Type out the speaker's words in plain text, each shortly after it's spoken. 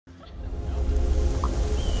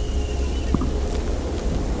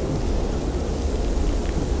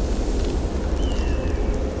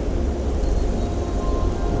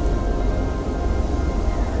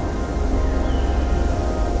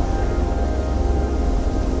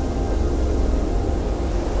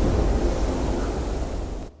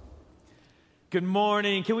Good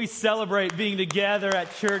morning. Can we celebrate being together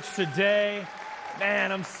at church today?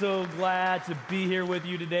 Man, I'm so glad to be here with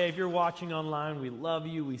you today. If you're watching online, we love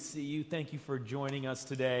you. We see you. Thank you for joining us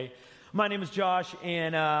today. My name is Josh,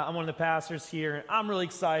 and I'm one of the pastors here. I'm really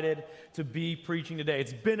excited to be preaching today.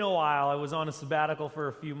 It's been a while. I was on a sabbatical for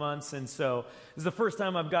a few months, and so this is the first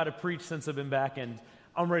time I've got to preach since I've been back, and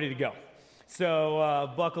I'm ready to go.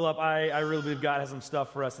 So buckle up. I really believe God has some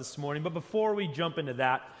stuff for us this morning. But before we jump into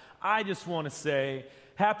that, I just want to say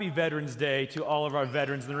Happy Veterans Day to all of our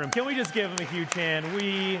veterans in the room. Can we just give them a huge hand?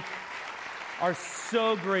 We are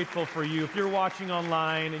so grateful for you. If you're watching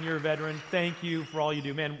online and you're a veteran, thank you for all you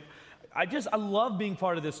do. Man, I love being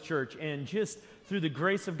part of this church, and just through the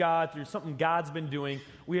grace of God, through something God's been doing,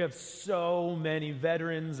 we have so many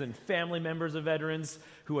veterans and family members of veterans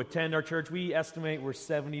who attend our church. We estimate we're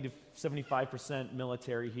 70 to 75%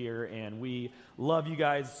 military here, and we love you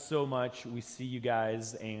guys so much. We see you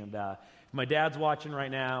guys, and my dad's watching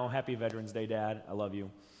right now. Happy Veterans Day, Dad. I love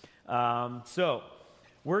you. So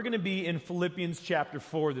we're going to be in Philippians chapter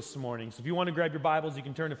 4 this morning. So if you want to grab your Bibles, you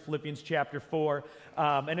can turn to Philippians chapter 4.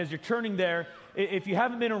 And as you're turning there, if you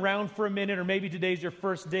haven't been around for a minute, or maybe today's your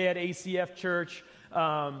first day at ACF Church,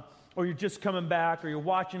 or you're just coming back, or you're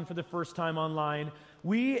watching for the first time online,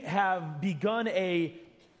 we have begun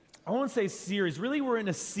I won't say series. Really, we're in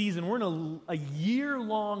a season. We're in a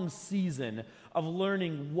year-long season of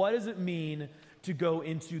learning what does it mean to go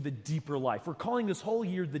into the deeper life. We're calling this whole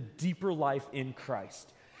year the deeper life in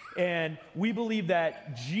Christ. And we believe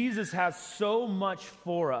that Jesus has so much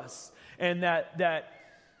for us, and that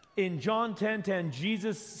in John 10:10,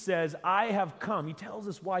 Jesus says, I have come. He tells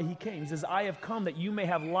us why he came. He says, I have come that you may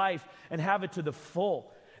have life and have it to the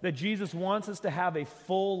full. That Jesus wants us to have a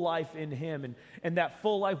full life in him, and that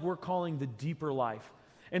full life we're calling the deeper life.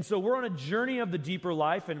 And so we're on a journey of the deeper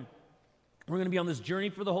life, and we're going to be on this journey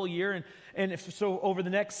for the whole year. So over the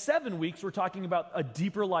next 7 weeks, we're talking about a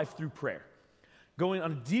deeper life through prayer. Going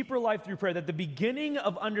on a deeper life through prayer, that the beginning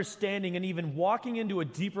of understanding and even walking into a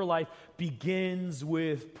deeper life begins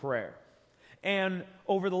with prayer. And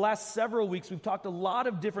over the last several weeks, we've talked a lot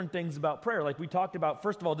of different things about prayer. Like we talked about,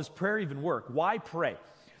 first of all, does prayer even work? Why pray?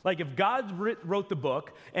 Like if God wrote the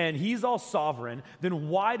book and he's all sovereign, then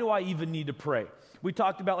why do I even need to pray? We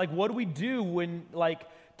talked about like what do we do when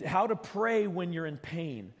how to pray when you're in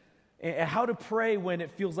pain, and how to pray when it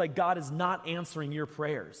feels like God is not answering your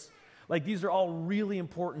prayers. Like these are all really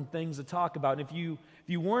important things to talk about. And if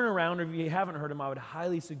you weren't around or if you haven't heard them, I would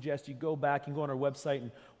highly suggest you go back and go on our website and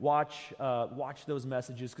watch those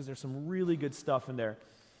messages, because there's some really good stuff in there.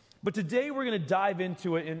 But today we're going to dive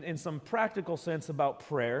into it in some practical sense about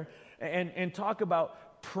prayer and talk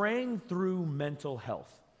about praying through mental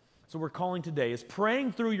health. So we're calling today is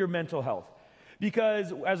praying through your mental health.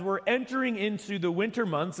 Because as we're entering into the winter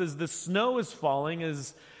months, as the snow is falling,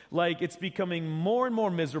 it's becoming more and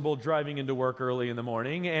more miserable driving into work early in the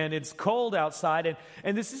morning, and it's cold outside,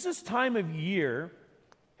 and this is this time of year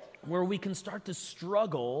where we can start to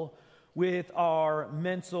struggle with our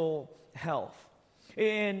mental health.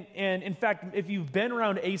 And in fact, if you've been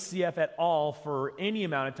around ACF at all for any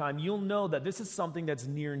amount of time, you'll know that this is something that's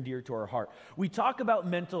near and dear to our heart. We talk about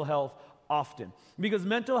mental health often because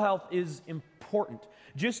mental health is important,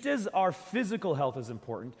 just as our physical health is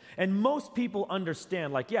important. And most people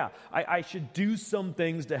understand, I should do some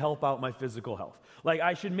things to help out my physical health. Like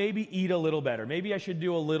I should maybe eat a little better. Maybe I should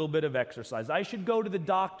do a little bit of exercise. I should go to the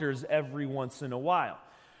doctors every once in a while,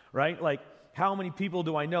 right? Like, how many people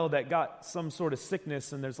do I know that got some sort of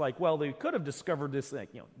sickness and there's they could have discovered this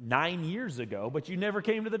 9 years ago, but you never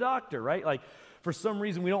came to the doctor, right? Like for some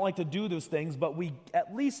reason we don't like to do those things, but we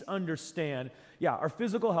at least understand, our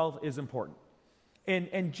physical health is important.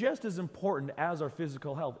 And just as important as our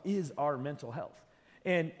physical health is our mental health.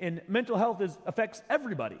 And mental health affects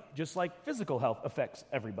everybody, just like physical health affects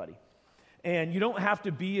everybody. And you don't have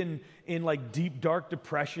to be in deep, dark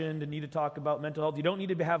depression to need to talk about mental health. You don't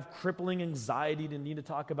need to have crippling anxiety to need to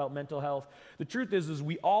talk about mental health. The truth is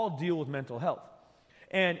we all deal with mental health.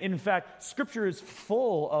 And in fact, Scripture is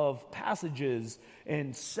full of passages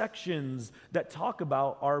and sections that talk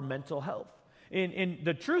about our mental health. And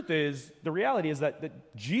the truth is, the reality is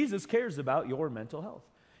that Jesus cares about your mental health.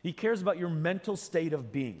 He cares about your mental state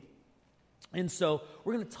of being. And so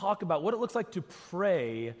we're going to talk about what it looks like to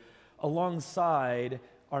pray alongside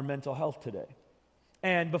our mental health today.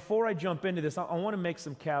 And before I jump into this, I want to make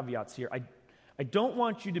some caveats here. I don't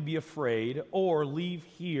want you to be afraid or leave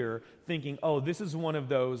here thinking, this is one of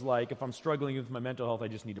those, if I'm struggling with my mental health, I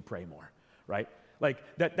just need to pray more, right?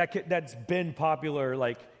 That's been popular,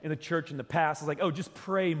 in the church in the past. It's just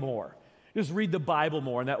pray more. Just read the Bible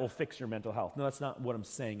more, and that will fix your mental health. No, that's not what I'm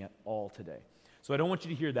saying at all today. So I don't want you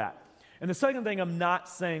to hear that. And the second thing I'm not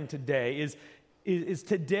saying today is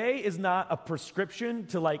today is not a prescription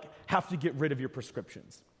to like have to get rid of your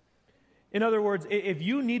prescriptions. In other words, if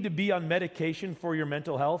you need to be on medication for your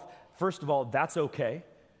mental health, first of all, that's okay.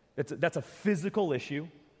 That's a physical issue.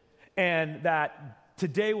 And that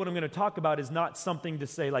today what I'm going to talk about is not something to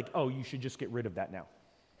say like, oh, you should just get rid of that now.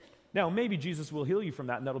 Now, maybe Jesus will heal you from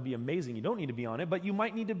that, and that'll be amazing. You don't need to be on it, but you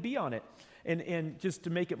might need to be on it. And just to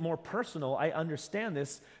make it more personal, I understand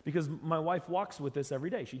this because my wife walks with this every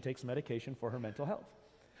day. She takes medication for her mental health.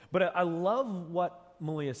 But I love what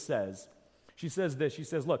Malia says. She says this. She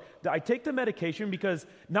says, look, I take the medication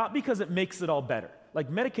not because it makes it all better. Like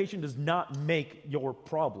medication does not make your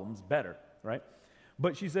problems better, right?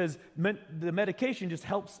 But she says the medication just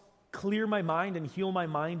helps clear my mind and heal my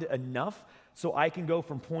mind enough so I can go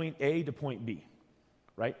from point A to point B,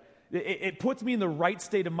 right? It puts me in the right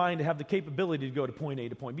state of mind to have the capability to go to point A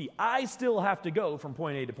to point B. I still have to go from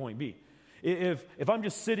point A to point B. If I'm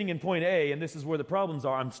just sitting in point A and this is where the problems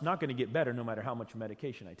are, I'm not going to get better no matter how much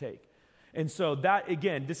medication I take. And so that,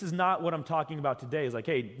 again, this is not what I'm talking about today. It's like,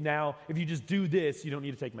 hey, now if you just do this, you don't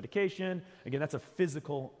need to take medication. Again, that's a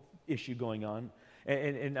physical issue going on.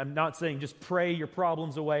 And I'm not saying just pray your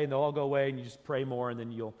problems away and they'll all go away and you just pray more and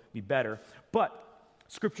then you'll be better. But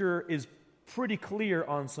Scripture is pretty clear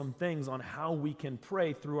on some things on how we can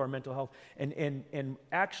pray through our mental health and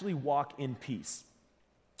actually walk in peace.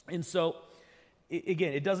 And so,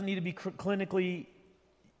 again, it doesn't need to be clinically,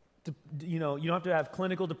 you don't have to have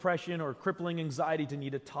clinical depression or crippling anxiety to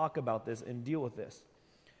need to talk about this and deal with this.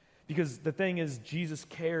 Because the thing is, Jesus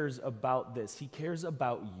cares about this. He cares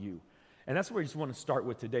about you. And that's where I just want to start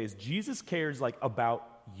with today is Jesus cares like about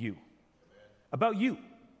you. About you.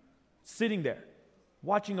 Sitting there,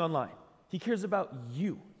 watching online. He cares about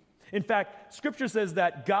you. In fact, Scripture says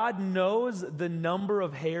that God knows the number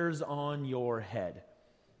of hairs on your head.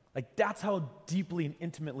 Like that's how deeply and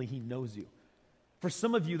intimately He knows you. For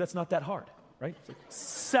some of you, that's not that hard, right? It's like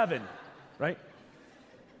 7, right?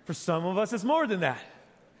 For some of us, it's more than that.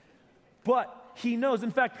 But He knows.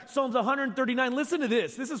 In fact, Psalms 139, listen to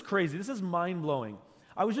this. This is crazy. This is mind-blowing.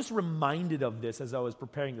 I was just reminded of this as I was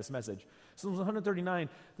preparing this message. Psalms 139,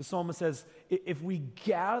 the psalmist says, if we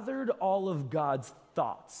gathered all of God's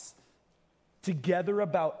thoughts together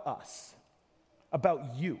about us,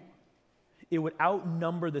 about you, it would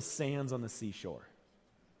outnumber the sands on the seashore.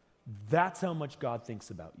 That's how much God thinks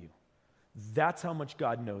about you. That's how much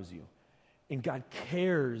God knows you. And God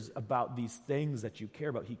cares about these things that you care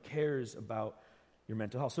about. He cares about your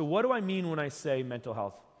mental health. So what do I mean when I say mental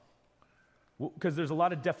health? Because there's a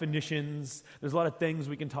lot of definitions. There's a lot of things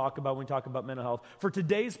we can talk about when we talk about mental health. For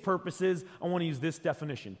today's purposes, I want to use this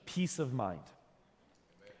definition: peace of mind.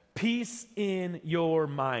 Amen. Peace in your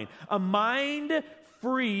mind. A mind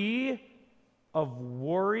free of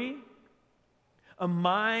worry. A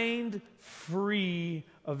mind free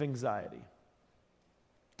of anxiety.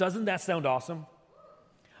 Doesn't that sound awesome?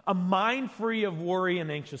 A mind free of worry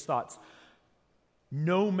and anxious thoughts,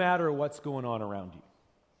 no matter what's going on around you.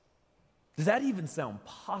 Does that even sound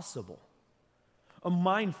possible? A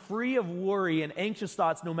mind free of worry and anxious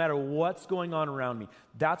thoughts, no matter what's going on around me.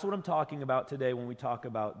 That's what I'm talking about today when we talk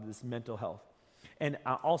about this mental health. And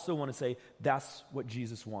I also want to say that's what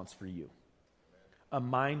Jesus wants for you. A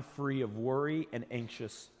mind free of worry and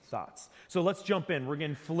anxious thoughts. So let's jump in. We're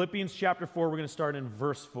in Philippians chapter 4. We're going to start in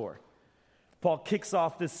verse 4. Paul kicks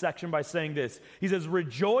off this section by saying this. He says,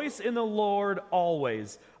 rejoice in the Lord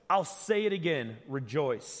always. I'll say it again,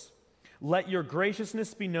 rejoice. Let your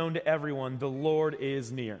graciousness be known to everyone. The Lord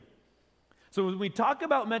is near. So when we talk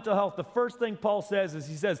about mental health, the first thing Paul says is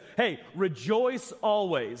he says, hey, rejoice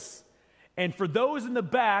always. And for those in the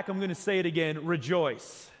back, I'm going to say it again,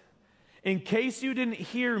 rejoice. In case you didn't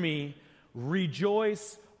hear me,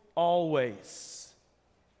 rejoice always.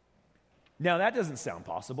 Now, that doesn't sound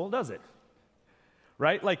possible, does it?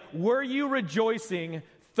 Right? Like, were you rejoicing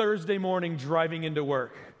Thursday morning driving into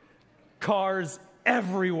work? Cars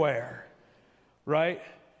everywhere, right?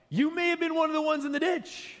 You may have been one of the ones in the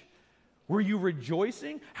ditch. Were you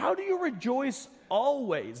rejoicing? How do you rejoice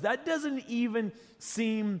always? That doesn't even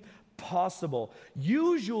seem possible.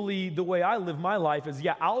 Usually, the way I live my life is,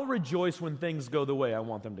 I'll rejoice when things go the way I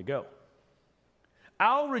want them to go.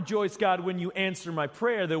 I'll rejoice, God, when you answer my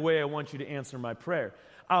prayer the way I want you to answer my prayer.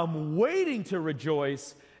 I'm waiting to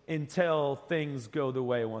rejoice until things go the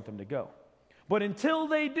way I want them to go. But until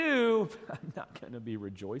they do, I'm not going to be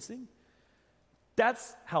rejoicing.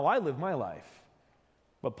 That's how I live my life.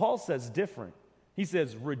 But Paul says different. He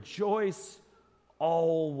says, rejoice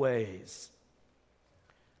always.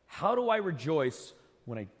 How do I rejoice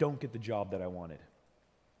when I don't get the job that I wanted?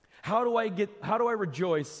 How do I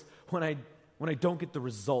rejoice when I don't get the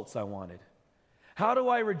results I wanted? How do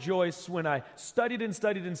I rejoice when I studied and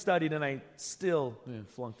studied and studied and I still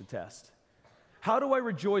flunked the test? How do I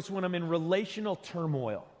rejoice when I'm in relational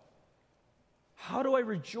turmoil? How do I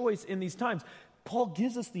rejoice in these times? Paul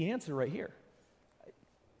gives us the answer right here.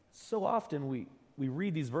 So often we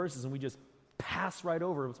read these verses and we just pass right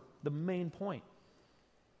over the main point.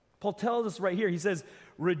 Paul tells us right here, he says,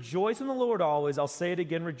 rejoice in the Lord always. I'll say it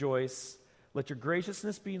again, rejoice. Let your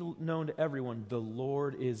graciousness be known to everyone. The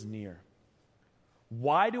Lord is near.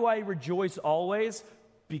 Why do I rejoice always?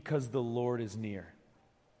 Because the Lord is near.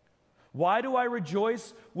 Why do I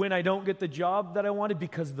rejoice when I don't get the job that I wanted?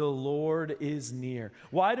 Because the Lord is near.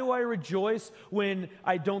 Why do I rejoice when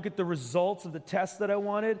I don't get the results of the test that I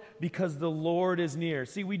wanted? Because the Lord is near.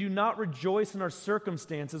 See, we do not rejoice in our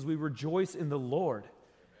circumstances. We rejoice in the Lord.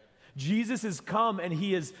 Jesus has come and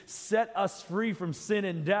he has set us free from sin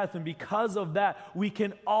and death. And because of that, we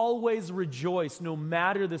can always rejoice no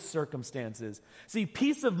matter the circumstances. See,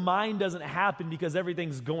 peace of mind doesn't happen because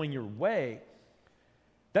everything's going your way.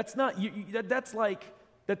 That's not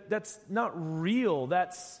real.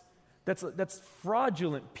 That's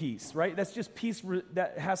fraudulent peace, right? That's just peace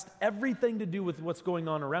that has everything to do with what's going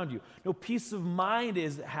on around you. No, peace of mind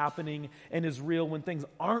is happening and is real when things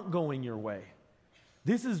aren't going your way.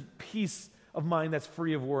 This is peace of mind that's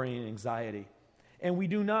free of worry and anxiety. And we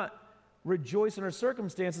do not rejoice in our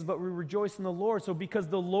circumstances, but we rejoice in the Lord. So because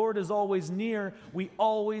the Lord is always near, we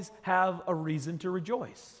always have a reason to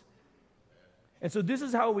rejoice. And so this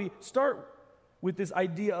is how we start with this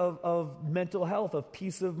idea of mental health, of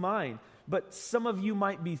peace of mind. But some of you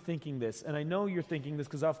might be thinking this, and I know you're thinking this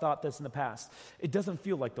because I've thought this in the past. It doesn't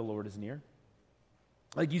feel like the Lord is near.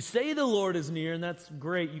 Like you say the Lord is near, and that's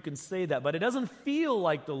great, you can say that, but it doesn't feel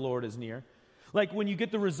like the Lord is near. Like when you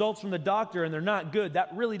get the results from the doctor and they're not good, that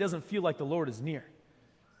really doesn't feel like the Lord is near.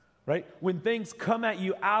 Right? When things come at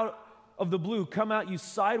you out of the blue, come at you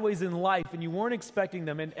sideways in life, and you weren't expecting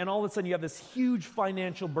them, and all of a sudden you have this huge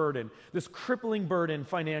financial burden, this crippling burden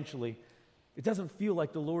financially, it doesn't feel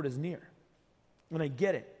like the Lord is near. And I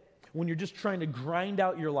get it. When you're just trying to grind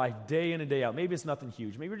out your life day in and day out, maybe it's nothing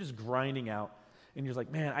huge, maybe you're just grinding out, and you're just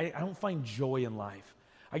like, man, I don't find joy in life.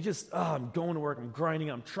 I'm going to work, I'm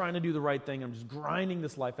grinding, I'm trying to do the right thing, I'm just grinding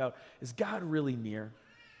this life out. Is God really near?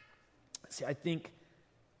 See, I think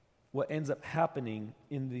what ends up happening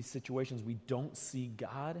in these situations, we don't see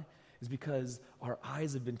God, is because our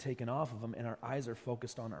eyes have been taken off of Him and our eyes are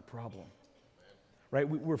focused on our problem. Right?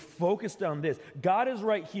 We're focused on this. God is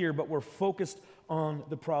right here, but we're focused on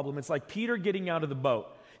the problem. It's like Peter getting out of the boat.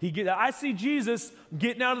 I see Jesus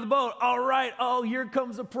getting out of the boat. All right, here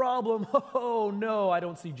comes a problem. Oh, no, I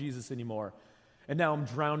don't see Jesus anymore. And now I'm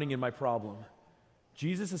drowning in my problem.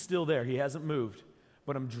 Jesus is still there. He hasn't moved.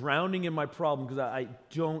 But I'm drowning in my problem because I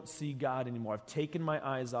don't see God anymore. I've taken my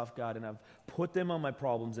eyes off God and I've put them on my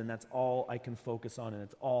problems, and that's all I can focus on, and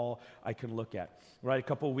it's all I can look at. Right? A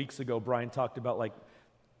couple of weeks ago, Brian talked about like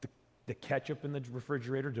the ketchup in the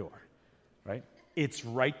refrigerator door. Right? It's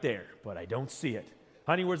right there, but I don't see it.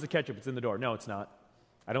 Honey, where's the ketchup? It's in the door. No, it's not.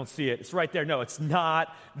 I don't see it. It's right there. No, it's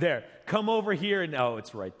not there. Come over here. And no,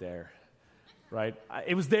 it's right there. Right?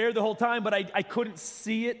 It was there the whole time, but I couldn't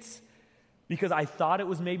see it because I thought it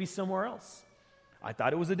was maybe somewhere else. I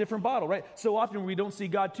thought it was a different bottle, right? So often we don't see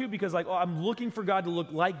God too because I'm looking for God to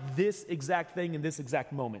look like this exact thing in this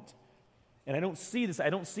exact moment. And I don't see this. I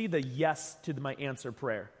don't see the yes to my answer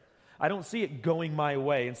prayer. I don't see it going my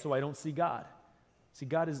way, and so I don't see God. See,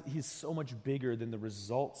 He's so much bigger than the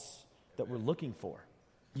results that we're looking for.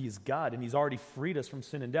 He is God, and He's already freed us from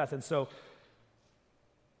sin and death. And so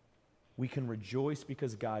we can rejoice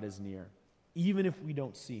because God is near. Even if we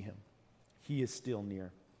don't see Him, He is still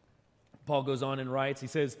near. Paul goes on and writes, he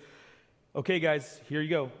says, okay, guys, here you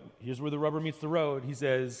go. Here's where the rubber meets the road. He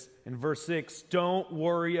says in verse 6, don't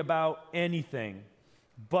worry about anything,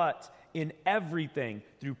 but in everything,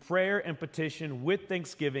 through prayer and petition, with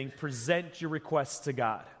thanksgiving, present your requests to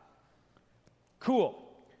God. Cool.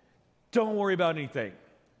 Don't worry about anything.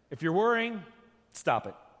 If you're worrying, stop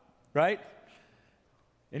it. Right?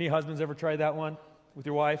 Any husbands ever tried that one with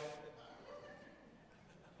your wife?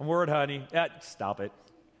 I'm worried, honey. Stop it.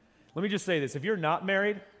 Let me just say this. If you're not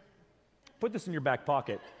married, put this in your back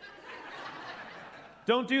pocket.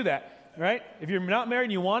 Don't do that, right? If you're not married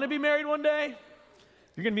and you want to be married one day,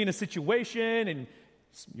 you're going to be in a situation and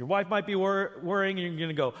your wife might be worrying, and you're going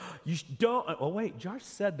to go, don't. Oh, wait, Josh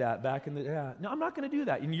said that back in the, no, I'm not going to do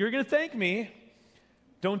that. And you're going to thank me.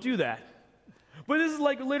 Don't do that. But this is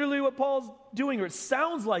like literally what Paul's doing, or it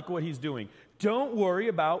sounds like what he's doing. Don't worry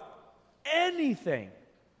about anything.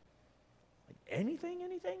 anything.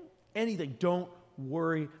 Don't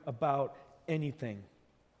worry about anything.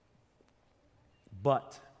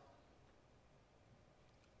 But,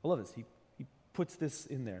 I love this. He puts this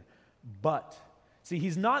in there. But, see,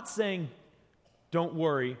 he's not saying, don't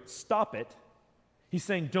worry, stop it. He's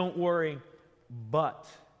saying, don't worry, but.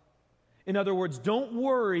 In other words, don't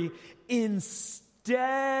worry.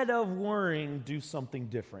 Instead of worrying, do something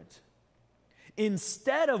different.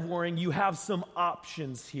 Instead of worrying, you have some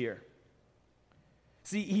options here.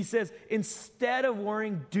 See, he says, instead of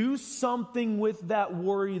worrying, do something with that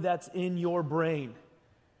worry that's in your brain.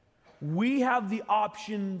 We have the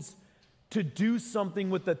options to do something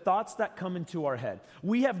with the thoughts that come into our head.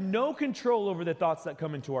 We have no control over the thoughts that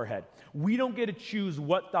come into our head. We don't get to choose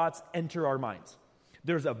what thoughts enter our minds.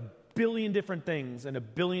 There's a billion different things and a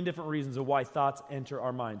billion different reasons of why thoughts enter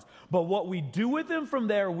our minds. But what we do with them from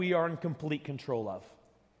there, we are in complete control of.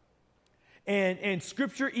 And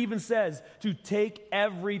Scripture even says to take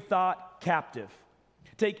every thought captive.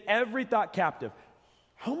 Take every thought captive.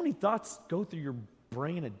 How many thoughts go through your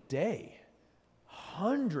brain a day?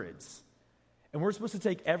 Hundreds. And we're supposed to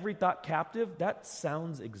take every thought captive? That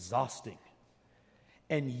sounds exhausting.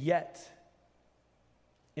 And yet,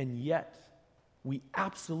 we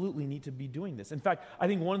absolutely need to be doing this. In fact, I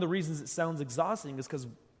think one of the reasons it sounds exhausting is because,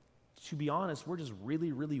 to be honest, we're just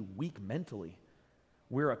really, really weak mentally.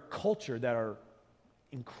 We're a culture that are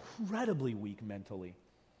incredibly weak mentally.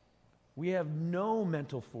 We have no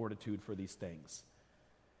mental fortitude for these things.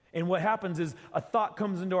 And what happens is a thought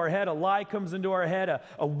comes into our head, a lie comes into our head,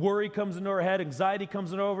 a worry comes into our head, anxiety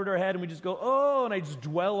comes over to our head, and we just go, oh, and I just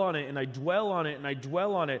dwell on it, and I dwell on it, and I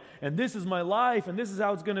dwell on it, and this is my life, and this is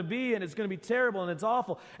how it's going to be, and it's going to be terrible, and it's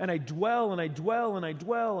awful, and I dwell, and I dwell, and I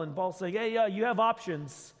dwell, and Paul's saying, hey, yeah, you have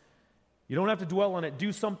options. You don't have to dwell on it.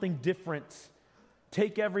 Do something different.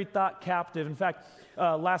 Take every thought captive. In fact,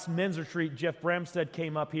 last men's retreat, Jeff Bramstead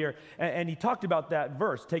came up here, and he talked about that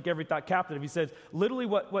verse, take every thought captive. He says, literally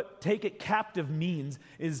what take it captive means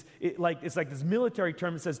is, it's like this military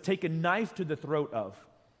term that says, take a knife to the throat of.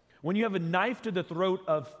 When you have a knife to the throat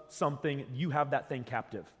of something, you have that thing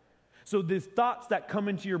captive. So these thoughts that come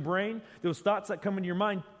into your brain, those thoughts that come into your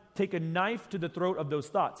mind, take a knife to the throat of those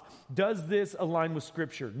thoughts. Does this align with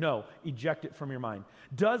Scripture? No. Eject it from your mind.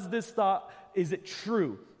 Does this thought, is it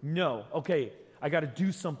true? No. Okay, I got to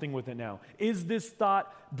do something with it now. Is this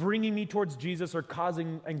thought bringing me towards Jesus or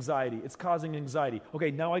causing anxiety? It's causing anxiety.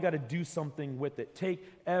 Okay, now I got to do something with it. Take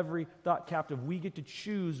every thought captive. We get to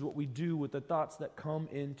choose what we do with the thoughts that come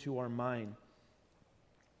into our mind.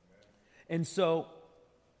 And so,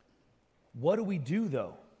 what do we do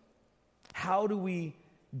though? How do we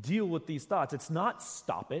deal with these thoughts? It's not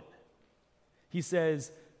stop it. He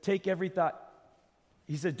says, take every thought.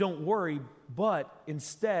 He said, don't worry, but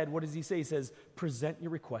instead, what does he say? He says, present your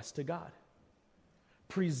request to God.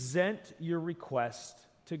 Present your request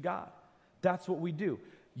to God. That's what we do.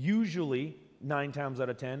 Usually, 9 times out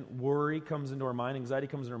of 10, worry comes into our mind, anxiety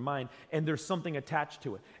comes into our mind, and there's something attached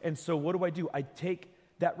to it. And so what do? I take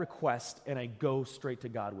that request and I go straight to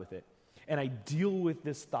God with it. And I deal with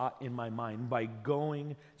this thought in my mind by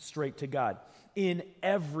going straight to God. In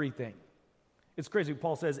everything. It's crazy.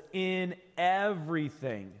 Paul says, in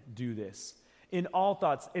everything do this. In all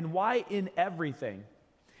thoughts. And why in everything?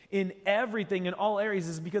 In everything, in all areas,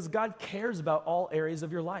 is because God cares about all areas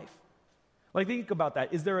of your life. Like, think about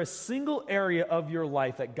that. Is there a single area of your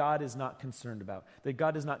life that God is not concerned about? That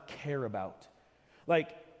God does not care about? Like,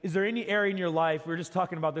 is there any area in your life, we were just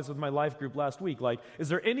talking about this with my life group last week, like, is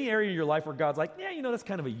there any area in your life where God's like, yeah, that's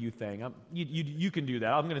kind of a you thing. You can do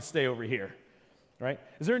that. I'm going to stay over here, right?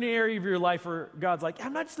 Is there any area of your life where God's like,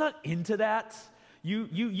 I'm just not into that.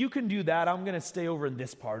 You can do that. I'm going to stay over in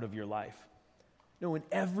this part of your life. No, in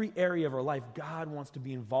every area of our life, God wants to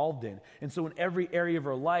be involved in. And so in every area of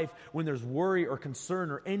our life, when there's worry or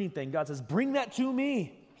concern or anything, God says, bring that to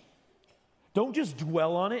me. Don't just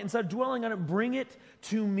dwell on it. Instead of dwelling on it, bring it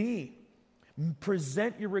to me.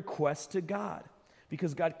 Present your request to God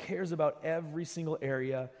because God cares about every single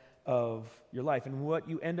area of your life. And what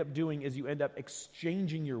you end up doing is you end up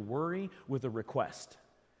exchanging your worry with a request,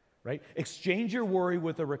 right? Exchange your worry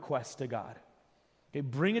with a request to God. Okay,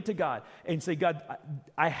 bring it to God and say, God,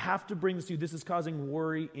 I have to bring this to you. This is causing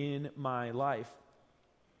worry in my life.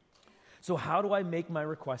 So how do I make my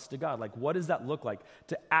request to God? Like, what does that look like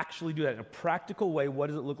to actually do that in a practical way? What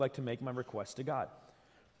does it look like to make my request to God?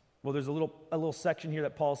 Well, there's a little section here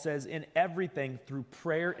that Paul says, in everything through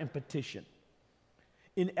prayer and petition.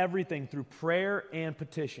 In everything through prayer and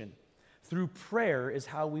petition. Through prayer is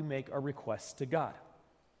how we make our requests to God.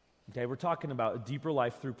 Okay, we're talking about a deeper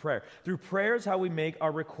life through prayer. Through prayer is how we make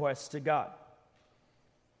our requests to God.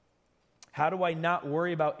 How do I not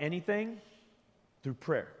worry about anything? Through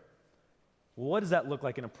prayer. Well, what does that look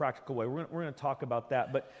like in a practical way? We're going to talk about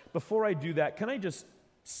that. But before I do that, can I just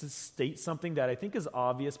state something that I think is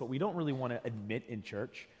obvious, but we don't really want to admit in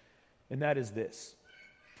church? And that is this.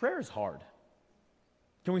 Prayer is hard.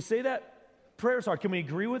 Can we say that? Prayer is hard. Can we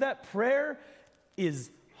agree with that? Prayer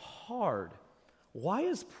is hard. Why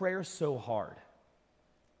is prayer so hard?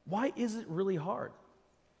 Why is it really hard?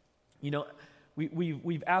 You know,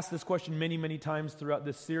 we've asked this question many, many times throughout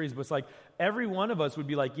this series, but it's like every one of us would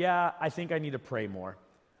be like, yeah, I think I need to pray more.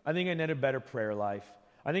 I think I need a better prayer life.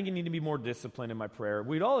 I think I need to be more disciplined in my prayer.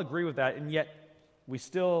 We'd all agree with that, and yet we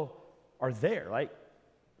still are there, right?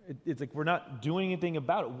 It's like we're not doing anything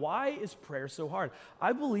about it. Why is prayer so hard?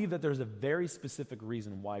 I believe that there's a very specific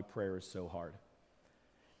reason why prayer is so hard.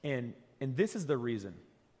 And this is the reason.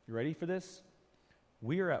 You ready for this?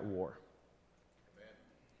 We are at war. Amen.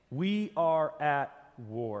 We are at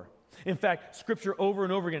war. In fact, Scripture over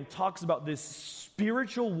and over again talks about this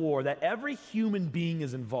spiritual war that every human being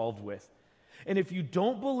is involved with. And if you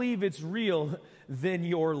don't believe it's real, then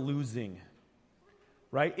you're losing.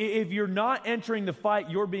 Right? If you're not entering the fight,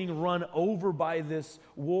 you're being run over by this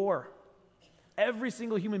war. Every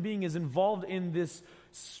single human being is involved in this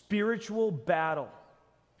spiritual battle.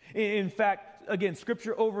 In fact, again,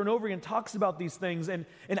 Scripture over and over again talks about these things, and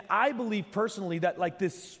I believe personally that like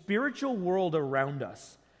this spiritual world around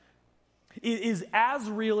us is as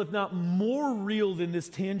real, if not more real, than this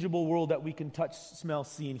tangible world that we can touch, smell,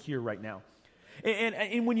 see, and hear right now.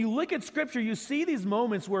 And when you look at Scripture, you see these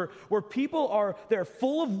moments where people they're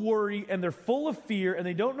full of worry and they're full of fear and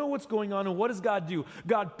they don't know what's going on. And what does God do?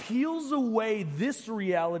 God peels away this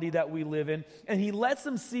reality that we live in, and He lets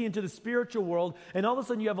them see into the spiritual world. And all of a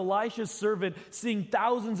sudden you have Elisha's servant seeing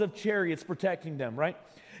thousands of chariots protecting them, right?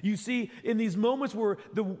 You see, in these moments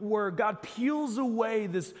where God peels away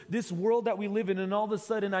this world that we live in, and all of a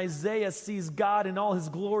sudden Isaiah sees God in all His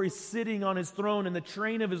glory sitting on His throne, and the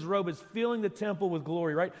train of His robe is filling the temple with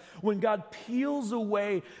glory, right? When God peels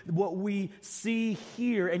away what we see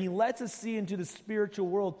here, and He lets us see into the spiritual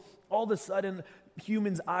world, all of a sudden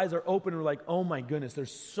humans' eyes are open, and we're like, oh my goodness, there's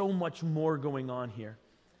so much more going on here.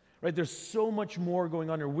 Right, there's so much more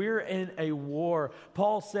going on here. We're in a war.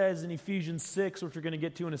 Paul says in Ephesians 6, which we're going to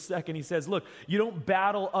get to in a second, he says, look, you don't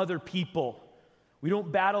battle other people. We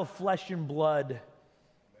don't battle flesh and blood. Amen.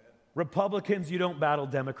 Republicans, you don't battle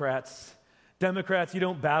Democrats. Democrats, you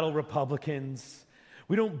don't battle Republicans.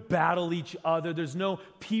 We don't battle each other. There's no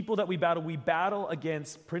people that we battle. We battle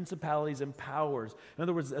against principalities and powers. In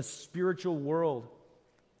other words, a spiritual world.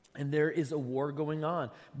 And there is a war going on.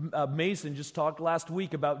 Mason just talked last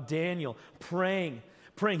week about Daniel praying.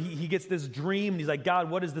 He gets this dream, and he's like,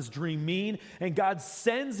 God, what does this dream mean? And God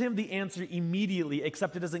sends him the answer immediately,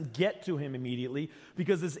 except it doesn't get to him immediately,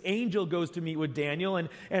 because this angel goes to meet with Daniel,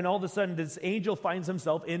 and all of a sudden this angel finds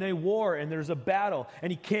himself in a war, and there's a battle,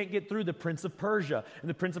 and he can't get through the Prince of Persia. And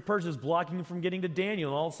the Prince of Persia is blocking him from getting to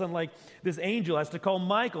Daniel, and all of a sudden, like, this angel has to call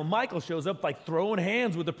Michael. Michael shows up, like, throwing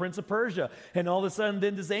hands with the Prince of Persia, and all of a sudden,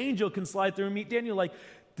 then this angel can slide through and meet Daniel. Like,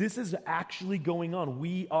 this is actually going on.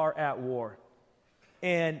 We are at war.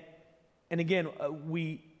 And again,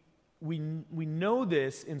 we know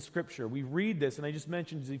this in Scripture. We read this, and I just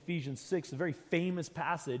mentioned Ephesians 6, a very famous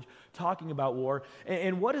passage talking about war.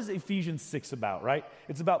 And what is Ephesians 6 about, right?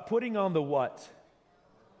 It's about putting on the what?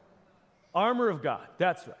 Armor of God.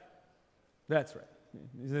 That's right. That's right.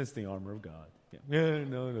 It's the armor of God. Yeah,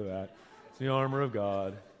 no, that. It's the armor of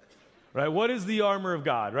God. Right? What is the armor of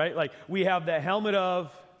God, right? Like, we have the helmet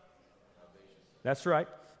of... That's right.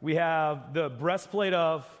 We have the breastplate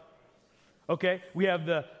of, okay, we have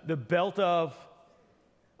the belt of,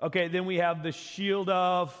 okay, then we have the shield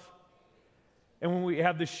of, and when we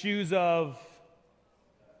have the shoes of,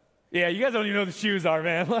 yeah, you guys don't even know what the shoes are,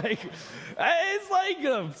 man. Like, it's like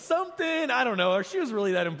something, I don't know, are shoes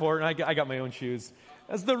really that important? I got my own shoes.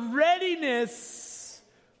 That's the readiness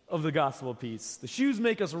of the gospel of peace. The shoes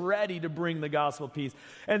make us ready to bring the gospel of peace.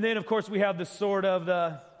 And then, of course, we have the sword of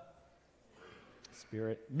the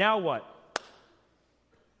Spirit. Now what?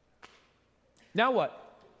 Now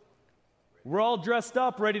what? We're all dressed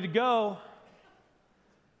up, ready to go.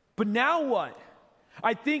 But now what?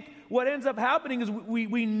 I think what ends up happening is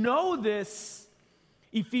we know this,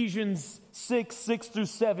 Ephesians 6 through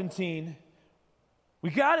 17.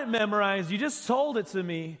 We got it memorized. You just told it to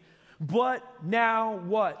me. But now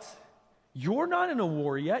what? You're not in a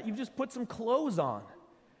war yet. You've just put some clothes on.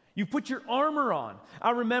 You put your armor on.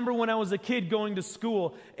 I remember when I was a kid going to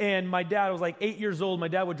school, and my dad was like 8 years old. My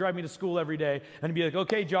dad would drive me to school every day, and he'd be like,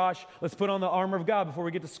 okay, Josh, let's put on the armor of God before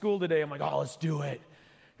we get to school today. I'm like, oh, let's do it.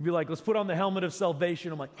 He'd be like, let's put on the helmet of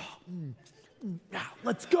salvation. I'm like, yeah,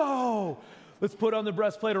 let's go. Let's put on the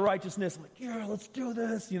breastplate of righteousness. I'm like, yeah, let's do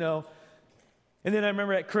this, And then I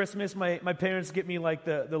remember at Christmas, my parents get me like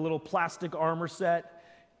the little plastic armor set.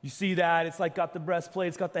 You see that? It's like got the breastplate,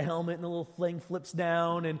 it's got the helmet, and the little thing flips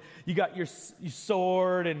down, and you got your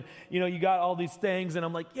sword, and you got all these things. And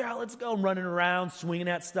I'm like, yeah, let's go. I'm running around, swinging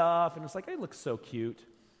at stuff, and it's like, it looks so cute.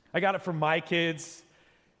 I got it for my kids.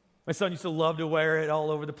 My son used to love to wear it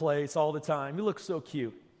all over the place, all the time. He looks so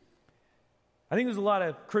cute. I think there's a lot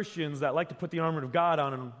of Christians that like to put the armor of God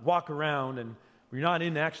on and walk around, and you're not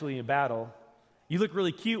in actually a battle. You look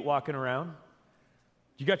really cute walking around.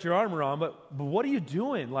 You got your armor on, but what are you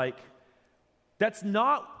doing? Like, that's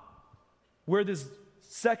not where this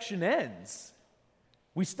section ends.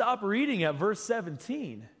 We stop reading at verse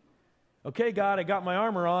 17. Okay, God, I got my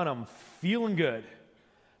armor on. I'm feeling good.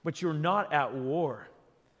 But you're not at war.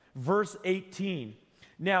 Verse 18.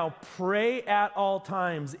 Now pray at all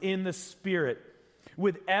times in the Spirit,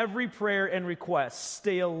 with every prayer and request.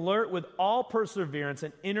 Stay alert with all perseverance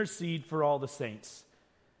and intercede for all the saints.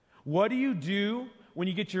 What do you do when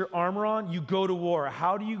you get your armor on? You go to war.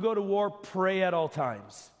 How do you go to war? Pray at all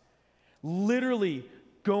times. Literally,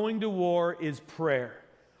 going to war is prayer.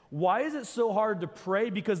 Why is it so hard to pray?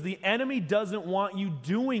 Because the enemy doesn't want you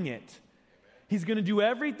doing it. He's going to do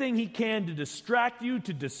everything he can to distract you,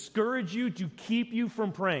 to discourage you, to keep you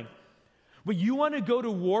from praying. But you want to go to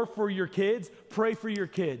war for your kids? Pray for your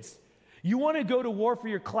kids. You want to go to war for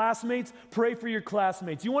your classmates? Pray for your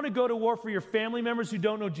classmates. You want to go to war for your family members who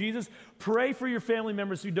don't know Jesus? Pray for your family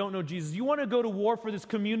members who don't know Jesus. You want to go to war for this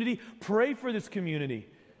community? Pray for this community.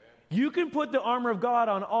 Amen. You can put the armor of God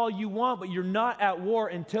on all you want, but you're not at war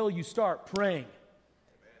until you start praying.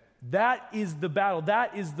 Amen. That is the battle.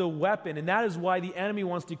 That is the weapon, and that is why the enemy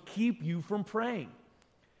wants to keep you from praying.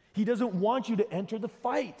 He doesn't want you to enter the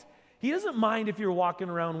fight. He doesn't mind if you're walking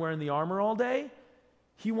around wearing the armor all day.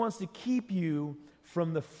 He wants to keep you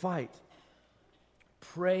from the fight.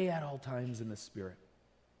 Pray at all times in the Spirit.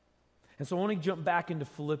 And so I want to jump back into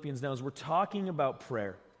Philippians now as we're talking about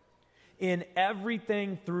prayer. In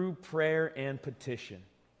everything through prayer and petition.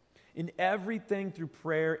 In everything through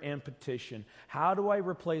prayer and petition. How do I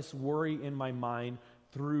replace worry in my mind?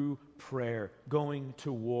 Through prayer. Going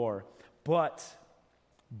to war. But,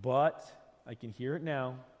 I can hear it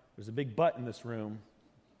now. There's a big but in this room.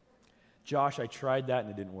 Josh, I tried that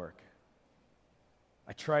and it didn't work.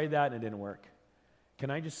 I tried that and it didn't work.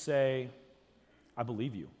 Can I just say, I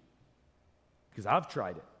believe you? Because I've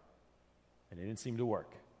tried it and it didn't seem to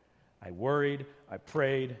work. I worried, I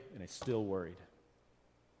prayed, and I still worried.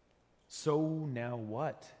 So now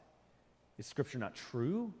what? Is Scripture not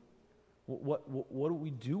true? What do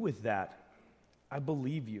we do with that? I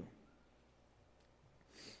believe you.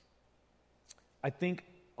 I think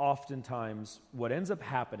oftentimes what ends up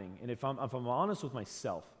happening, and if I'm honest with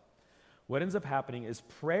myself, what ends up happening is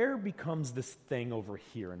prayer becomes this thing over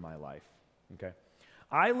here in my life, okay?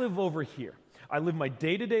 I live over here. I live my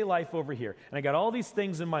day-to-day life over here, and I got all these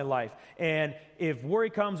things in my life, and if worry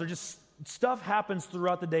comes or just stuff happens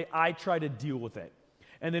throughout the day, I try to deal with it.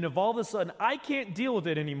 And then if all of a sudden I can't deal with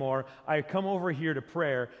it anymore, I come over here to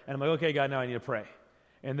prayer, and I'm like, okay, God, now I need to pray.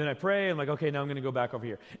 And then I pray, and I'm like, okay, now I'm going to go back over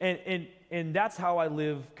here. And that's how I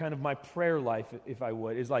live kind of my prayer life, if I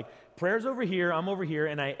would, is like prayer's over here, I'm over here,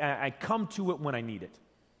 and I come to it when I need it.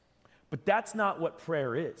 But that's not what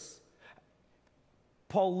prayer is.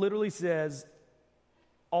 Paul literally says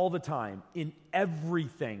all the time, in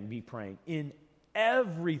everything be praying. In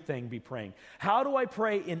everything be praying. How do I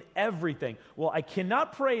pray in everything? Well, I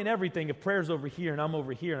cannot pray in everything if prayer's over here and I'm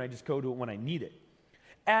over here and I just go to it when I need it.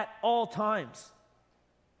 At all times.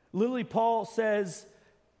 Literally, Paul says,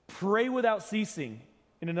 pray without ceasing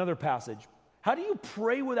in another passage. How do you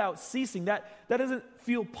pray without ceasing? That doesn't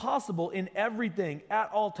feel possible in everything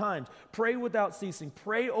at all times. Pray without ceasing.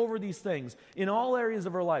 Pray over these things in all areas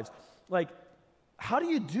of our lives. Like, how do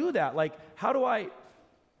you do that? Like, how do I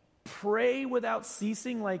pray without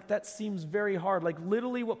ceasing? Like, that seems very hard. Like,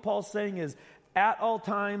 literally what Paul's saying is, at all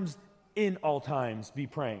times, in all times, be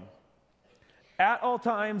praying. At all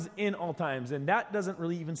times, in all times. And that doesn't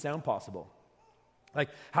really even sound possible. Like,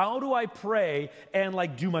 how do I pray and,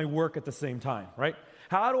 like, do my work at the same time, right?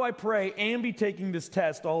 How do I pray and be taking this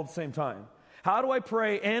test all at the same time? How do I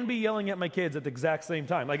pray and be yelling at my kids at the exact same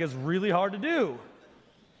time? Like, it's really hard to do.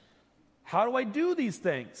 How do I do these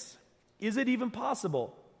things? Is it even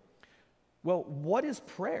possible? Well, what is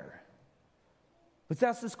prayer? Let's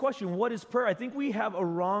ask this question. What is prayer? I think we have a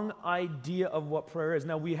wrong idea of what prayer is.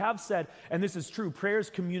 Now, we have said, and this is true, prayer is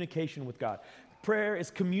communication with God. Prayer is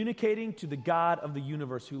communicating to the God of the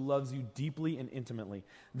universe who loves you deeply and intimately.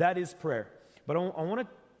 That is prayer. But I want to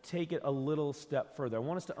take it a little step further. I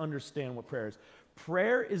want us to understand what prayer is.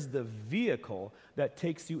 Prayer is the vehicle that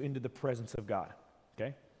takes you into the presence of God,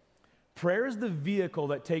 okay? Prayer is the vehicle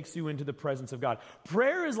that takes you into the presence of God.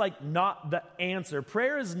 Prayer is like not the answer.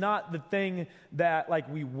 Prayer is not the thing that like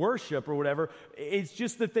we worship or whatever. It's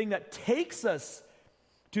just the thing that takes us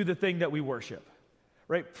to the thing that we worship,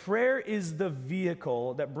 right? Prayer is the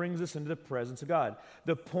vehicle that brings us into the presence of God.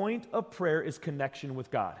 The point of prayer is connection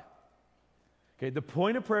with God. Okay, the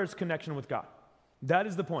point of prayer is connection with God. That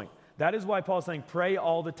is the point. That is why Paul's saying pray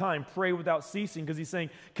all the time, pray without ceasing, because he's saying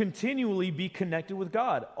continually be connected with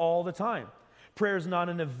God all the time. Prayer is not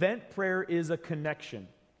an event, prayer is a connection.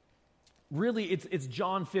 Really, it's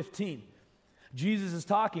John 15. Jesus is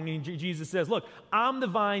talking, and Jesus says, look, I'm the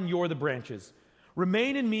vine, you're the branches.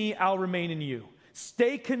 Remain in me, I'll remain in you.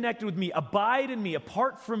 Stay connected with me, abide in me.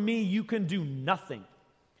 Apart from me, you can do nothing.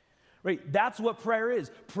 Right? That's what prayer is.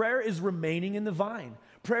 Prayer is remaining in the vine.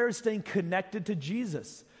 Prayer is staying connected to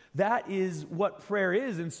Jesus. That is what prayer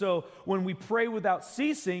is. And so when we pray without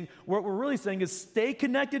ceasing, what we're really saying is stay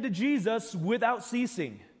connected to Jesus without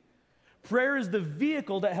ceasing. Prayer is the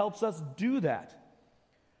vehicle that helps us do that.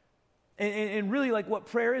 And really, like what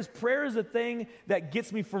prayer is a thing that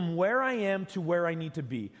gets me from where I am to where I need to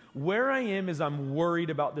be. Where I am is I'm worried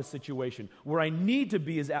about this situation. Where I need to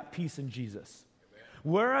be is at peace in Jesus.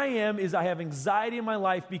 Where I am is I have anxiety in my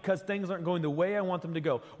life because things aren't going the way I want them to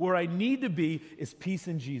go. Where I need to be is peace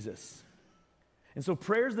in Jesus. And so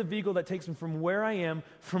prayer is the vehicle that takes me from where I am,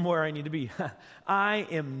 from where I need to be. I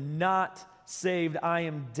am not saved. I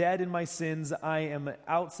am dead in my sins. I am an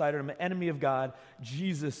outsider. I'm an enemy of God.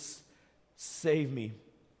 Jesus, save me.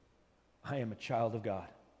 I am a child of God.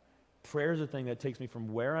 Prayer is the thing that takes me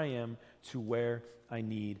from where I am to where I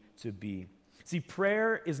need to be. See,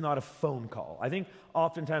 prayer is not a phone call. I think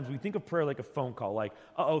oftentimes we think of prayer like a phone call, like,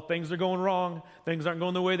 things are going wrong. Things aren't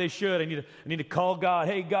going the way they should. I need to call God.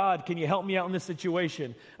 Hey, God, can you help me out in this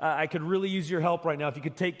situation? I could really use your help right now if you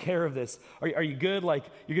could take care of this. Are you good? Like,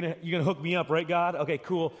 you're gonna hook me up, right, God? Okay,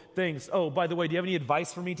 cool. Thanks. Oh, by the way, do you have any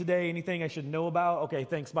advice for me today? Anything I should know about? Okay,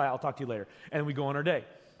 thanks. Bye. I'll talk to you later. And we go on our day.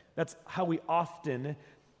 That's how we often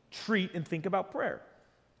treat and think about prayer.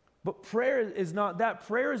 But prayer is not that.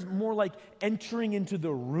 Prayer is more like entering into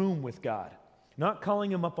the room with God, not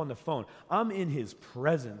calling him up on the phone. I'm in his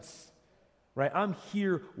presence, right? I'm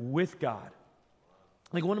here with God.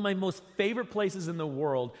 Like one of my most favorite places in the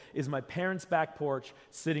world is my parents' back porch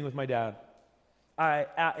sitting with my dad.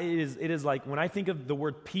 It is like when I think of the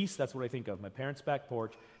word peace, that's what I think of. My parents' back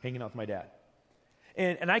porch, hanging out with my dad.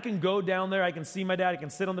 And I can go down there, I can see my dad, I can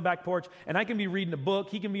sit on the back porch, and I can be reading a book,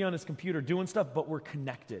 he can be on his computer doing stuff, but we're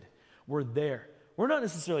connected. We're there. We're not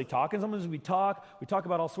necessarily talking. Sometimes we talk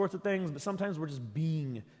about all sorts of things, but sometimes we're just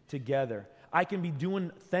being together. I can be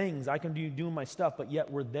doing things, I can be doing my stuff, but yet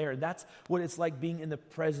we're there. And that's what it's like being in the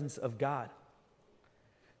presence of God.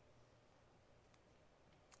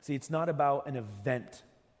 See, it's not about an event.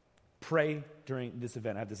 Pray during this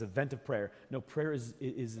event. I have this event of prayer. No, prayer is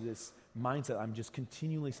this mindset. I'm just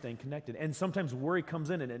continually staying connected. And sometimes worry comes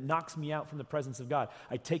in and it knocks me out from the presence of God.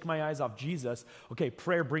 I take my eyes off Jesus. Okay,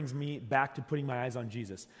 prayer brings me back to putting my eyes on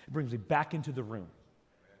Jesus. It brings me back into the room.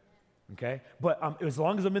 Okay? But as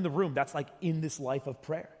long as I'm in the room, that's like in this life of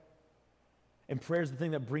prayer. And prayer is the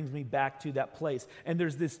thing that brings me back to that place. And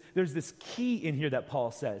there's this key in here that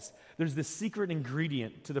Paul says. There's this secret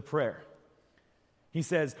ingredient to the prayer. He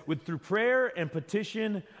says, through prayer and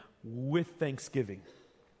petition with thanksgiving.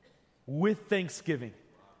 With thanksgiving.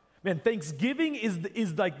 Man, thanksgiving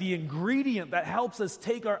is like the ingredient that helps us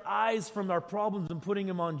take our eyes from our problems and putting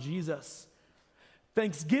them on Jesus.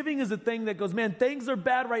 Thanksgiving is the thing that goes, man, things are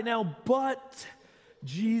bad right now, but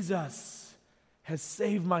Jesus has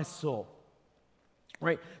saved my soul.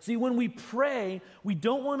 Right? See, when we pray, we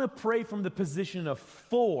don't want to pray from the position of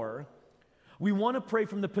for. We want to pray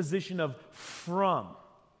from the position of from.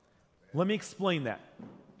 Let me explain that.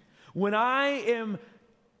 When I am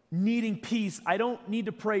needing peace, I don't need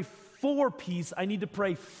to pray for peace. I need to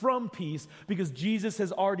pray from peace because Jesus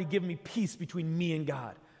has already given me peace between me and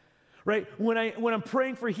God. Right? When I'm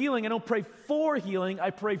praying for healing, I don't pray for healing. I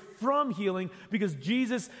pray from healing because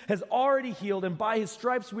Jesus has already healed, and by his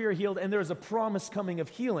stripes we are healed, and there is a promise coming of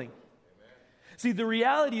healing. Amen. See, the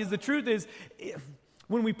reality is, the truth is,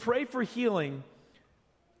 when we pray for healing,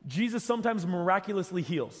 Jesus sometimes miraculously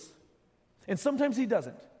heals. And sometimes he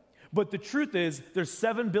doesn't. But the truth is, there's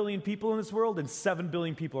 7 billion people in this world, and 7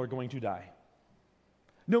 billion people are going to die.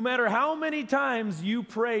 No matter how many times you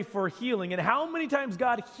pray for healing and how many times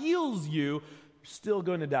God heals you, you're still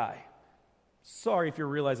going to die. Sorry if you're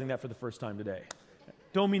realizing that for the first time today.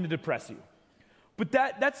 Don't mean to depress you. But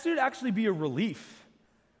that should actually be a relief.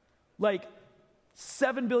 Like,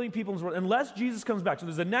 7 billion people in this world, unless Jesus comes back. So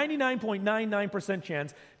there's a 99.99%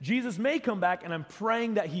 chance Jesus may come back, and I'm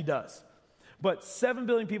praying that he does. But 7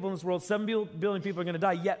 billion people in this world, 7 billion people are going to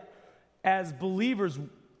die, yet as believers,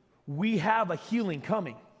 we have a healing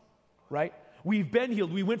coming, right? We've been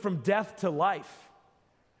healed. We went from death to life.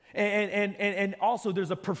 And also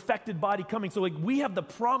there's a perfected body coming. So like we have the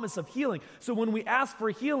promise of healing. So when we ask for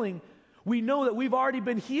healing, we know that we've already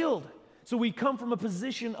been healed. So we come from a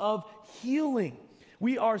position of healing.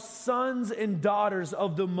 We are sons and daughters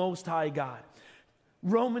of the Most High God.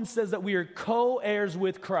 Romans says that we are co-heirs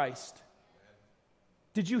with Christ.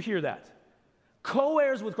 Did you hear that?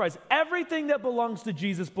 Co-heirs with Christ. Everything that belongs to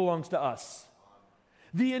Jesus belongs to us.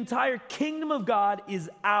 The entire kingdom of God is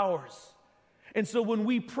ours. And so when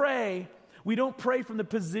we pray, we don't pray from the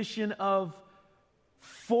position of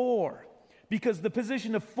for, because the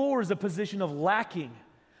position of for is a position of lacking.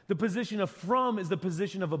 The position of from is the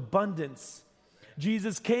position of abundance.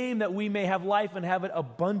 Jesus came that we may have life and have it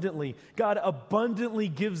abundantly. God abundantly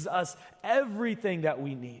gives us everything that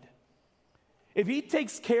we need. If he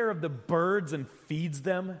takes care of the birds and feeds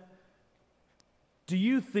them, do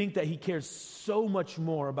you think that he cares so much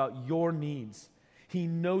more about your needs? He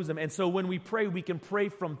knows them. And so when we pray, we can pray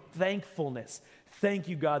from thankfulness. Thank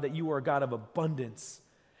you, God, that you are a God of abundance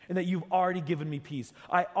and that you've already given me peace.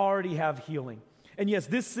 I already have healing. And yes,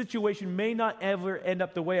 this situation may not ever end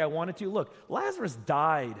up the way I want it to. Look, Lazarus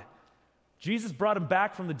died. Jesus brought him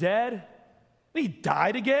back from the dead. He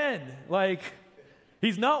died again. Like,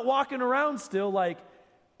 he's not walking around still, like,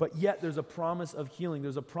 but yet there's a promise of healing.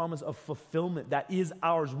 There's a promise of fulfillment that is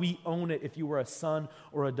ours. We own it if you were a son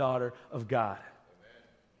or a daughter of God.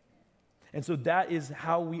 And so that is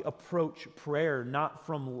how we approach prayer, not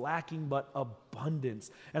from lacking but abundance.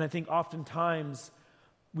 And I think oftentimes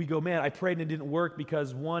we go, man, I prayed and it didn't work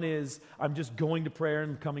because one is I'm just going to prayer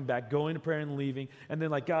and coming back, going to prayer and leaving. And then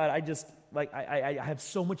like, God, I have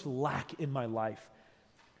so much lack in my life.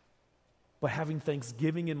 But having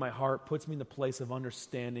thanksgiving in my heart puts me in the place of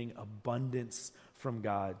understanding abundance from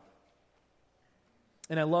God.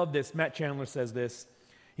 And I love this. Matt Chandler says this.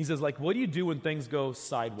 He says, like, what do you do when things go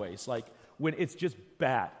sideways? Like, when it's just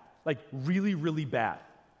bad, like really, really bad,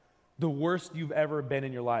 the worst you've ever been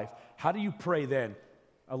in your life. How do you pray then?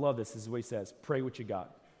 I love this. This is what he says. Pray what you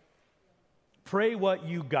got. Pray what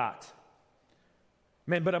you got.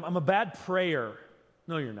 Man, but I'm a bad prayer.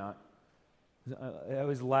 No, you're not. I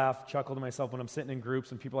always laugh, chuckle to myself when I'm sitting in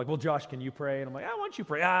groups and people are like, well, Josh, can you pray? And I'm like, why don't you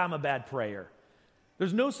pray? I'm a bad prayer.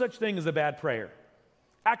 There's no such thing as a bad prayer.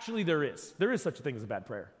 Actually, there is. There is such a thing as a bad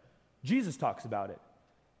prayer. Jesus talks about it.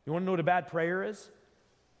 You want to know what a bad prayer is?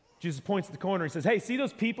 Jesus points at the corner and says, hey, see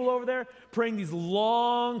those people over there praying these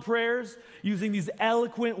long prayers, using these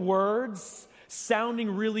eloquent words,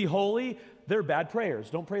 sounding really holy? They're bad prayers.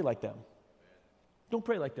 Don't pray like them. Don't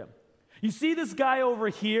pray like them. You see this guy over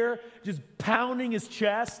here just pounding his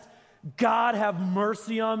chest? God, have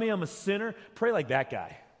mercy on me. I'm a sinner. Pray like that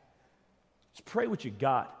guy. Just pray what you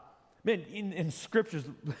got. Man, in scriptures,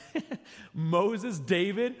 Moses,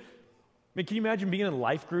 David, man, can you imagine being in a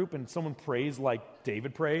life group and someone prays like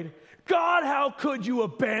David prayed? God, how could you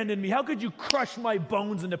abandon me? How could you crush my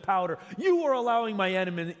bones into powder? You are allowing my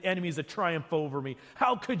enemies to triumph over me.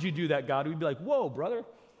 How could you do that, God? We'd be like, whoa, brother,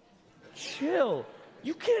 chill.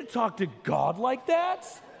 You can't talk to God like that.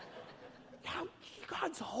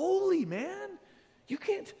 God's holy, man. You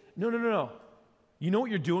can't. No. You know what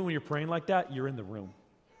you're doing when you're praying like that? You're in the room.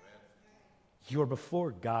 You're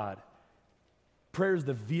before God. Prayer is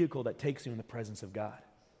the vehicle that takes you in the presence of God.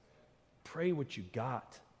 Pray what you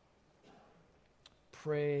got.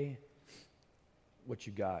 Pray what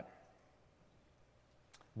you got.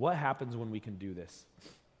 What happens when we can do this?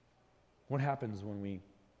 What happens when we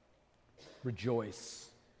rejoice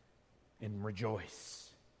and rejoice?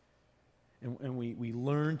 And we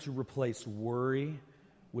learn to replace worry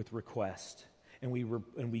with request. And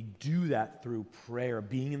we do that through prayer,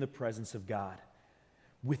 being in the presence of God,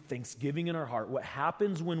 with thanksgiving in our heart. What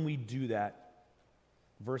happens when we do that?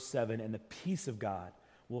 Verse 7, and the peace of God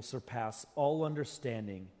will surpass all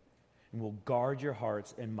understanding and will guard your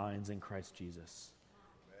hearts and minds in Christ Jesus.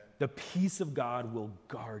 Amen. The peace of God will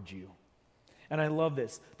guard you. And I love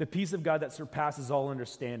this. The peace of God that surpasses all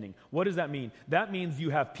understanding. What does that mean? That means you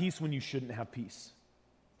have peace when you shouldn't have peace.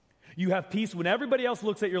 You have peace when everybody else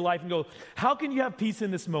looks at your life and go, how can you have peace in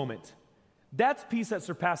this moment? That's peace that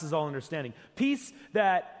surpasses all understanding. Peace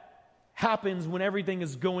that happens when everything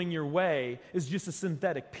is going your way is just a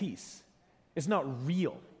synthetic peace. It's not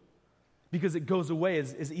real because it goes away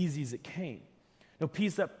as easy as it came.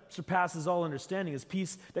 Peace that surpasses all understanding is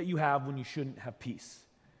peace that you have when you shouldn't have peace.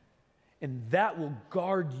 And that will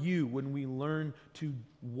guard you when we learn to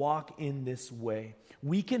walk in this way.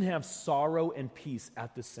 We can have sorrow and peace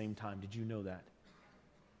at the same time. Did you know that?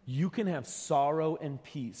 You can have sorrow and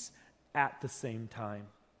peace at the same time.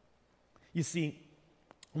 You see,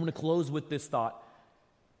 I'm going to close with this thought.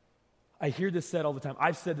 I hear this said all the time.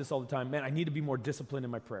 I've said this all the time. Man, I need to be more disciplined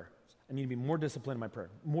in my prayer. I need to be more disciplined in my prayer.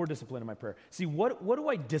 More disciplined in my prayer. See, what do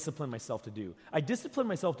I discipline myself to do? I discipline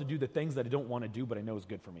myself to do the things that I don't want to do, but I know is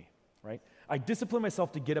good for me, right? I discipline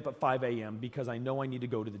myself to get up at 5 a.m. because I know I need to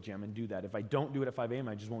go to the gym and do that. If I don't do it at 5 a.m.,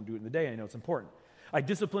 I just won't do it in the day. I know it's important. I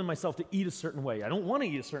discipline myself to eat a certain way. I don't want to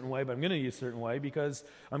eat a certain way, but I'm going to eat a certain way because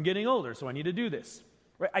I'm getting older, so I need to do this.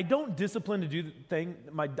 Right? I don't discipline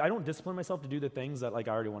myself to do the things that I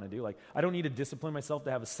already want to do. I don't need to discipline myself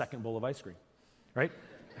to have a second bowl of ice cream, right?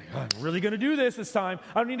 I'm really going to do this time.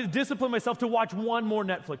 I don't need to discipline myself to watch one more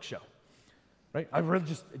Netflix show, right? I really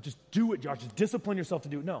just do it, Josh. Just discipline yourself to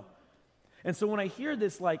do it. No. And so when I hear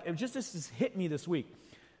this, this just hit me this week.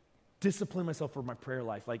 Discipline myself for my prayer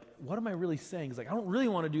life. What am I really saying? It's I don't really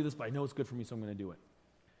want to do this, but I know it's good for me, so I'm going to do it.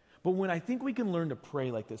 But when I think we can learn to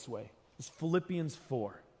pray like this way, it's Philippians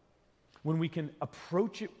 4. When we can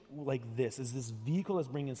approach it like this, as this vehicle that's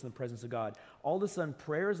bringing us in the presence of God, all of a sudden,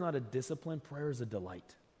 prayer is not a discipline, prayer is a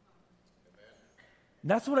delight. And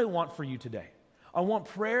that's what I want for you today. I want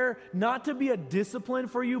prayer not to be a discipline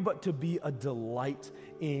for you, but to be a delight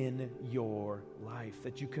in your life,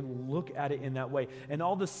 that you can look at it in that way. And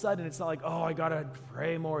all of a sudden, it's not I got to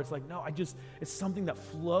pray more. It's no, it's something that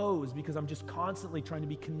flows because I'm just constantly trying to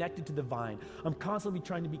be connected to the vine. I'm constantly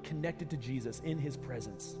trying to be connected to Jesus in his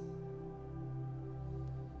presence.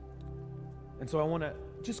 And so I want to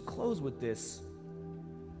just close with this.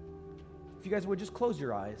 If you guys would just close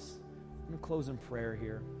your eyes. I'm going to close in prayer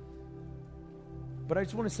here. But I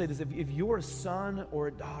just want to say this. If you're a son or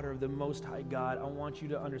a daughter of the Most High God, I want you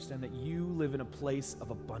to understand that you live in a place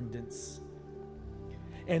of abundance.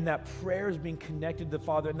 And that prayer is being connected to the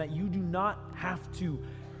Father, and that you do not have to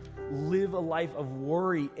live a life of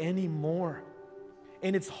worry anymore.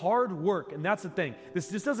 And it's hard work, and that's the thing. This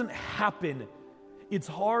just doesn't happen. It's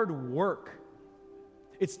hard work.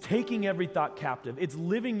 It's taking every thought captive. It's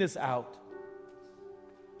living this out.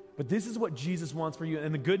 But this is what Jesus wants for you.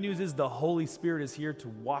 And the good news is the Holy Spirit is here to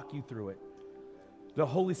walk you through it. The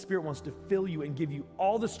Holy Spirit wants to fill you and give you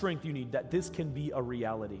all the strength you need that this can be a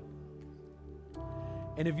reality.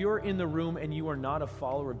 And if you're in the room and you are not a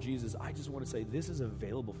follower of Jesus, I just want to say this is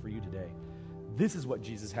available for you today. This is what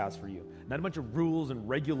Jesus has for you. Not a bunch of rules and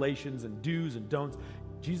regulations and do's and don'ts.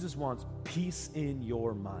 Jesus wants peace in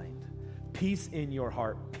your mind, peace in your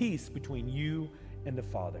heart, peace between you and the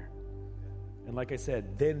Father. And like I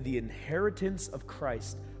said, then the inheritance of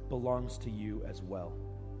Christ belongs to you as well.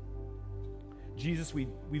 Jesus, we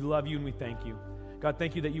love you and we thank you. God,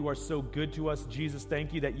 thank you that you are so good to us. Jesus,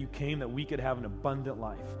 thank you that you came that we could have an abundant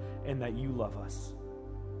life and that you love us.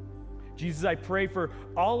 Jesus, I pray for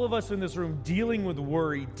all of us in this room dealing with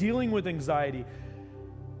worry, dealing with anxiety.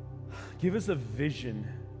 Give us a vision.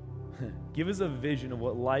 Give us a vision of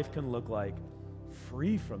what life can look like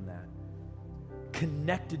free from that.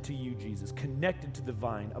 Connected to you, Jesus, connected to the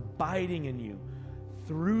vine, abiding in you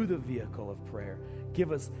through the vehicle of prayer.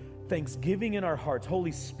 Give us thanksgiving in our hearts.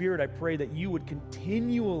 Holy Spirit, I pray that you would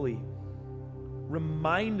continually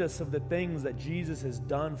remind us of the things that Jesus has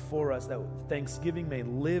done for us, that thanksgiving may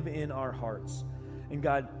live in our hearts. And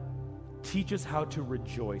God, teach us how to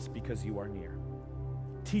rejoice because you are near.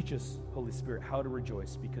 Teach us, Holy Spirit, how to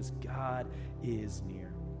rejoice because God is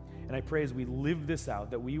near. And I pray as we live this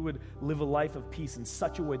out, that we would live a life of peace in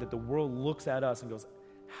such a way that the world looks at us and goes,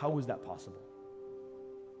 how is that possible?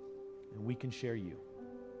 And we can share you.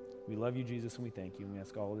 We love you, Jesus, and we thank you. And we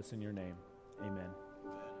ask all of this in your name. Amen.